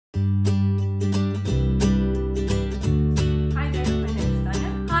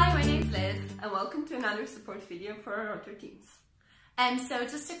another support video for our author teams. So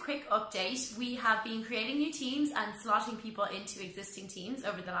just a quick update, we have been creating new teams and slotting people into existing teams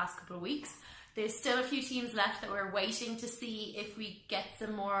over the last couple of weeks. There's still a few teams left that we're waiting to see if we get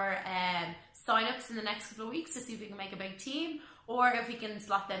some more sign-ups in the next couple of weeks to see if we can make a big team, or if we can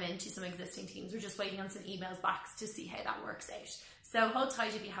slot them into some existing teams. We're just waiting on some emails back to see how that works out. So hold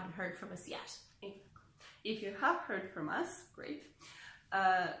tight if you haven't heard from us yet. If you have heard from us, great.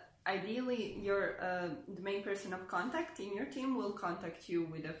 Ideally, the main person of contact in your team will contact you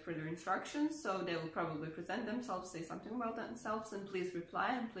with a further instructions, so they will probably present themselves, say something about themselves, and please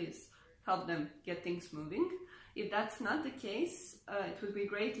reply and please help them get things moving. If that's not the case, it would be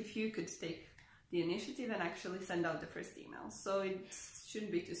great if you could take the initiative and actually send out the first email. So it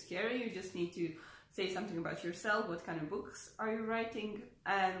shouldn't be too scary, you just need to say something about yourself, what kind of books are you writing,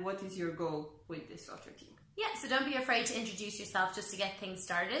 and what is your goal with this author team. Yeah, so don't be afraid to introduce yourself just to get things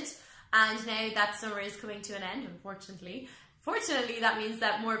started. And now that summer is coming to an end, unfortunately. Fortunately, that means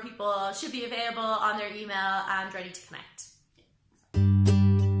that more people should be available on their email and ready to connect.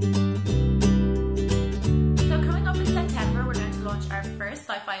 So coming up in September, we're going to launch our first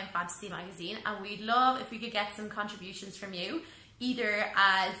sci-fi and fantasy magazine, and we'd love if we could get some contributions from you, either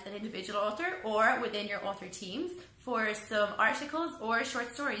as an individual author or within your author teams, for some articles or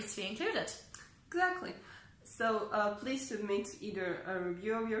short stories to be included. Exactly. So please submit either a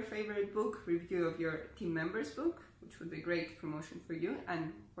review of your favorite book, review of your team member's book, which would be great promotion for you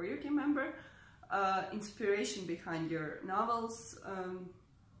and for your team member, inspiration behind your novels,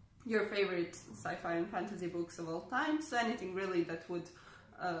 your favorite sci-fi and fantasy books of all time, so anything really that would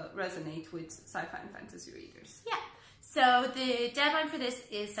resonate with sci-fi and fantasy readers. Yeah, so the deadline for this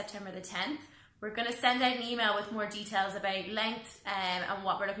is September the 10th. We're going to send out an email with more details about length and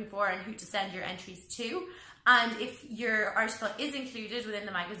what we're looking for and who to send your entries to. And if your article is included within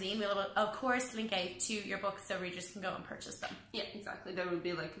the magazine, we'll of course link out to your books so readers can go and purchase them. Yeah, exactly. There will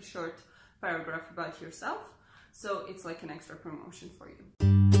be like a short paragraph about yourself, so it's like an extra promotion for you.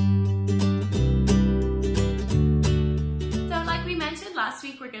 So like we mentioned last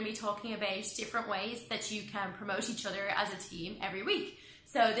week, we're going to be talking about different ways that you can promote each other as a team every week.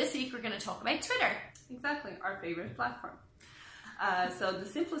 So this week we're going to talk about Twitter. Exactly, our favorite platform. So the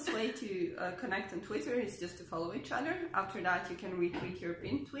simplest way to connect on Twitter is just to follow each other. After that, you can retweet your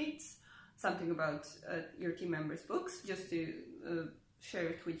pinned tweets, something about your team members' books, just to share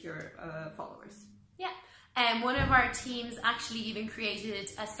it with your followers. Yeah, and one of our teams actually even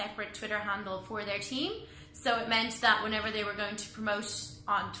created a separate Twitter handle for their team. So it meant that whenever they were going to promote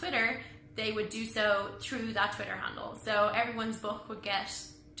on Twitter, they would do so through that Twitter handle. So everyone's book would get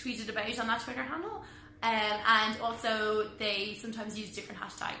tweeted about on that Twitter handle. And also they sometimes use different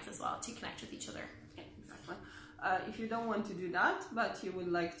hashtags as well to connect with each other. Yeah, exactly. If you don't want to do that, but you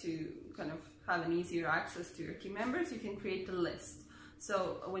would like to kind of have an easier access to your team members, you can create a list.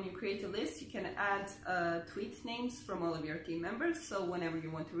 So when you create a list, you can add tweet names from all of your team members. So whenever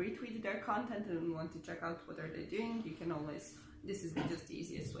you want to retweet their content and you want to check out what are they doing, you can always, this is just the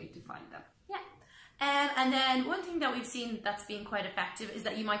easiest way to find them. Yeah. And then one thing that we've seen that's been quite effective is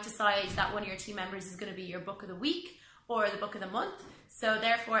that you might decide that one of your team members is going to be your book of the week or the book of the month. So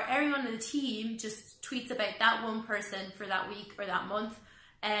therefore everyone in the team just tweets about that one person for that week or that month,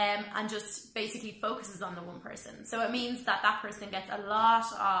 and just basically focuses on the one person. So it means that that person gets a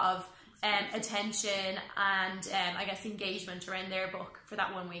lot of attention and I guess engagement around their book for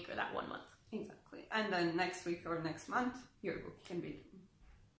that 1 week or that 1 month. Exactly. And then next week or next month, your book can be.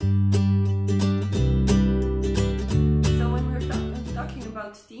 Talking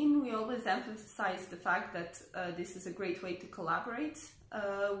about team, we always emphasize the fact that this is a great way to collaborate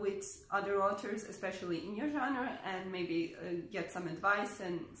with other authors, especially in your genre, and maybe get some advice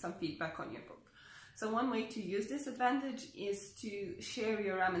and some feedback on your book. So one way to use this advantage is to share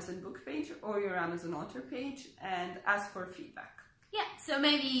your Amazon book page or your Amazon author page and ask for feedback. Yeah, so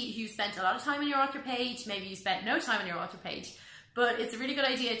maybe you spent a lot of time on your author page, maybe you spent no time on your author page, but it's a really good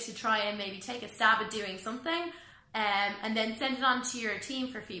idea to try and maybe take a stab at doing something and then send it on to your team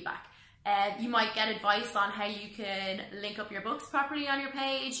for feedback. You might get advice on how you can link up your books properly on your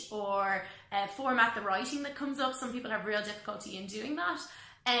page, or format the writing that comes up. Some people have real difficulty in doing that.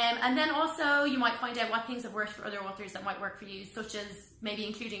 And then also you might find out what things have worked for other authors that might work for you, such as maybe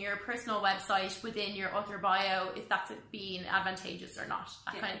including your personal website within your author bio, if that's been advantageous or not,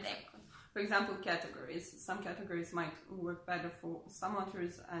 that kind of thing. For example, categories. Some categories might work better for some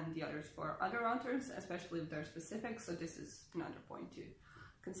authors and the others for other authors, especially if they're specific, so this is another point to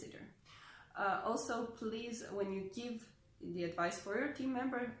consider. Also, please, when you give the advice for your team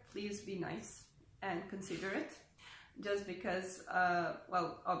member, please be nice and considerate. just because,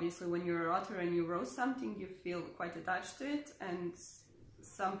 well, obviously when you're an author and you wrote something, you feel quite attached to it, and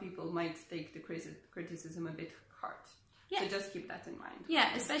some people might take the criticism a bit hard. Yeah. So just keep that in mind.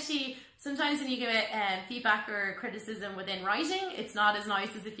 Yeah, especially sometimes when you give it feedback or criticism within writing, it's not as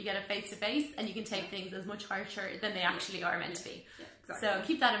nice as if you get it face-to-face, and you can take things as much harsher than they actually are meant to be. Yeah, exactly. So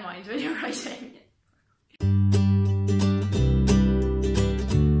keep that in mind when you're writing.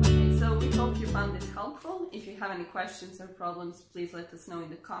 Okay, so we hope you found this helpful. If you have any questions or problems, please let us know in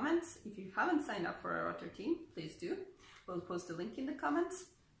the comments. If you haven't signed up for our author team, please do. We'll post a link in the comments,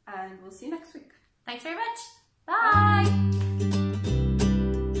 and we'll see you next week. Thanks very much. Bye!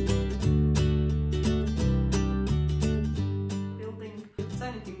 Building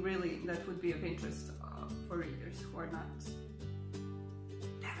anything really that would be of interest for readers who are not.